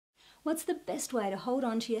What's the best way to hold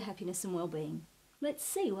on to your happiness and well-being? Let's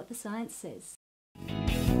see what the science says.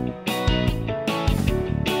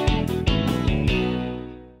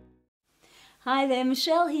 Hi there,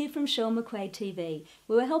 Michelle here from McQuaid TV,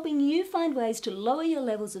 where we're helping you find ways to lower your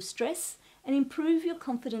levels of stress and improve your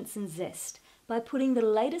confidence and zest by putting the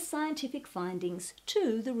latest scientific findings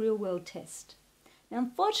to the real-world test. Now,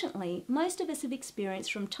 unfortunately, most of us have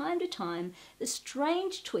experienced from time to time the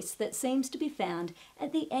strange twist that seems to be found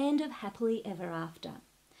at the end of happily ever after.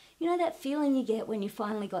 You know that feeling you get when you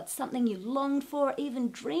finally got something you longed for or even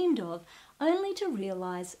dreamed of, only to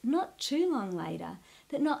realise not too long later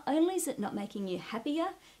that not only is it not making you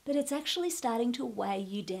happier, but it's actually starting to weigh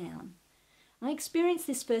you down. I experienced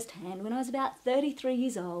this firsthand when I was about 33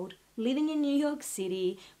 years old, living in New York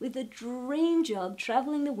City with a dream job,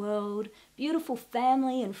 travelling the world, beautiful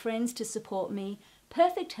family and friends to support me,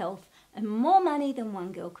 perfect health, and more money than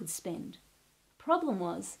one girl could spend. The problem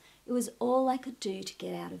was, it was all I could do to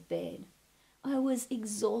get out of bed. I was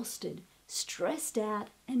exhausted, stressed out,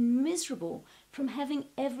 and miserable from having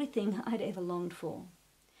everything I'd ever longed for.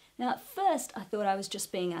 Now, at first, I thought I was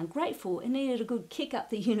just being ungrateful and needed a good kick up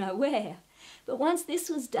the you-know-where. But once this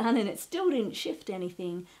was done and it still didn't shift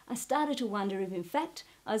anything, I started to wonder if, in fact,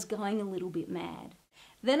 I was going a little bit mad.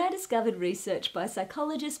 Then I discovered research by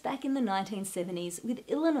psychologists back in the 1970s with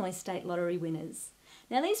Illinois state lottery winners.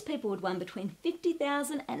 Now, these people had won between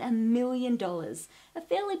 $50,000 and $1 million, a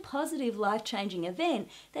fairly positive, life-changing event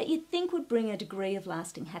that you'd think would bring a degree of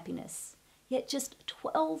lasting happiness. Yet just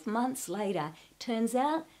 12 months later, it turns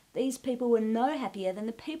out these people were no happier than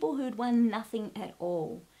the people who'd won nothing at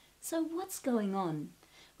all. So what's going on?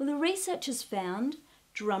 Well, the researchers found,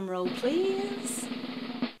 drumroll please,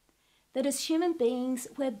 that as human beings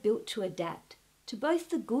we're built to adapt to both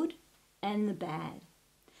the good and the bad.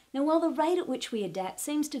 Now, while the rate at which we adapt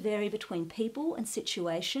seems to vary between people and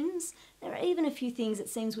situations, there are even a few things it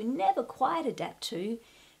seems we never quite adapt to.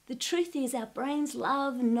 The truth is our brains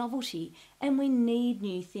love novelty and we need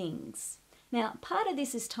new things. Now, part of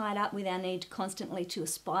this is tied up with our need constantly to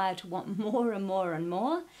aspire to want more and more and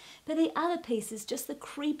more, but the other piece is just the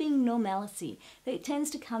creeping normalcy that tends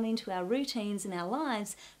to come into our routines and our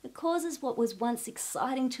lives that causes what was once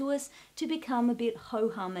exciting to us to become a bit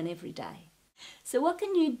ho-hum and everyday. So what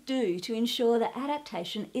can you do to ensure that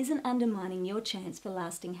adaptation isn't undermining your chance for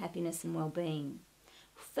lasting happiness and well-being?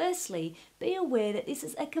 Firstly, be aware that this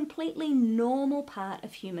is a completely normal part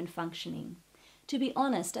of human functioning. To be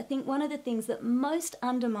honest, I think one of the things that most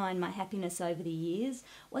undermined my happiness over the years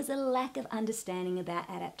was a lack of understanding about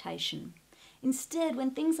adaptation. Instead,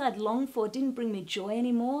 when things I'd longed for didn't bring me joy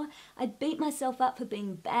anymore, I'd beat myself up for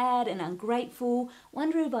being bad and ungrateful,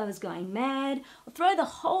 wonder if I was going mad, or throw the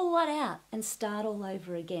whole lot out and start all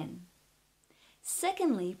over again.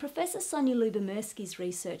 Secondly, Professor Sonia Lyubomirsky's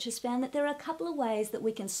research has found that there are a couple of ways that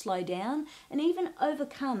we can slow down and even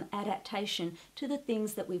overcome adaptation to the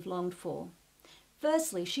things that we've longed for.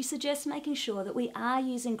 Firstly, she suggests making sure that we are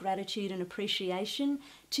using gratitude and appreciation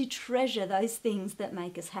to treasure those things that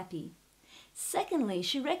make us happy. Secondly,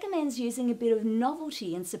 she recommends using a bit of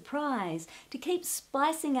novelty and surprise to keep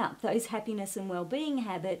spicing up those happiness and well-being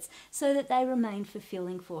habits so that they remain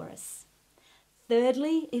fulfilling for us.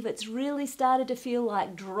 Thirdly, if it's really started to feel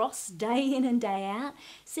like dross day in and day out,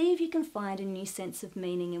 see if you can find a new sense of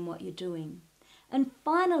meaning in what you're doing. And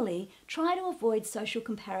finally, try to avoid social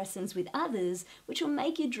comparisons with others, which will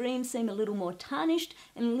make your dreams seem a little more tarnished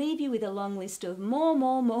and leave you with a long list of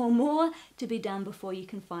more to be done before you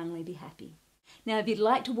can finally be happy. Now, if you'd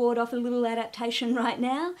like to ward off a little adaptation right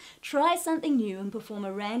now, try something new and perform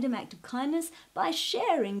a random act of kindness by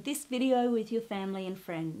sharing this video with your family and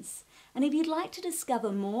friends. And if you'd like to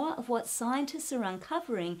discover more of what scientists are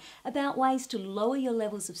uncovering about ways to lower your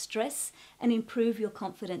levels of stress and improve your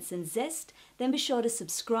confidence and zest, then be sure to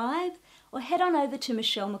subscribe or head on over to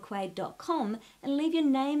michellmcquaid.com and leave your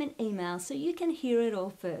name and email so you can hear it all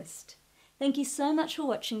first. Thank you so much for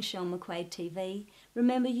watching Michelle McQuaid TV.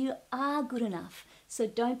 Remember, you are good enough, so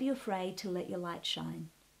don't be afraid to let your light shine.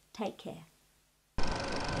 Take care.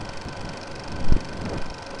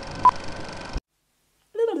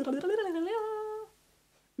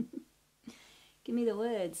 Give me the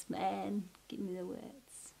words, man. Give me the words.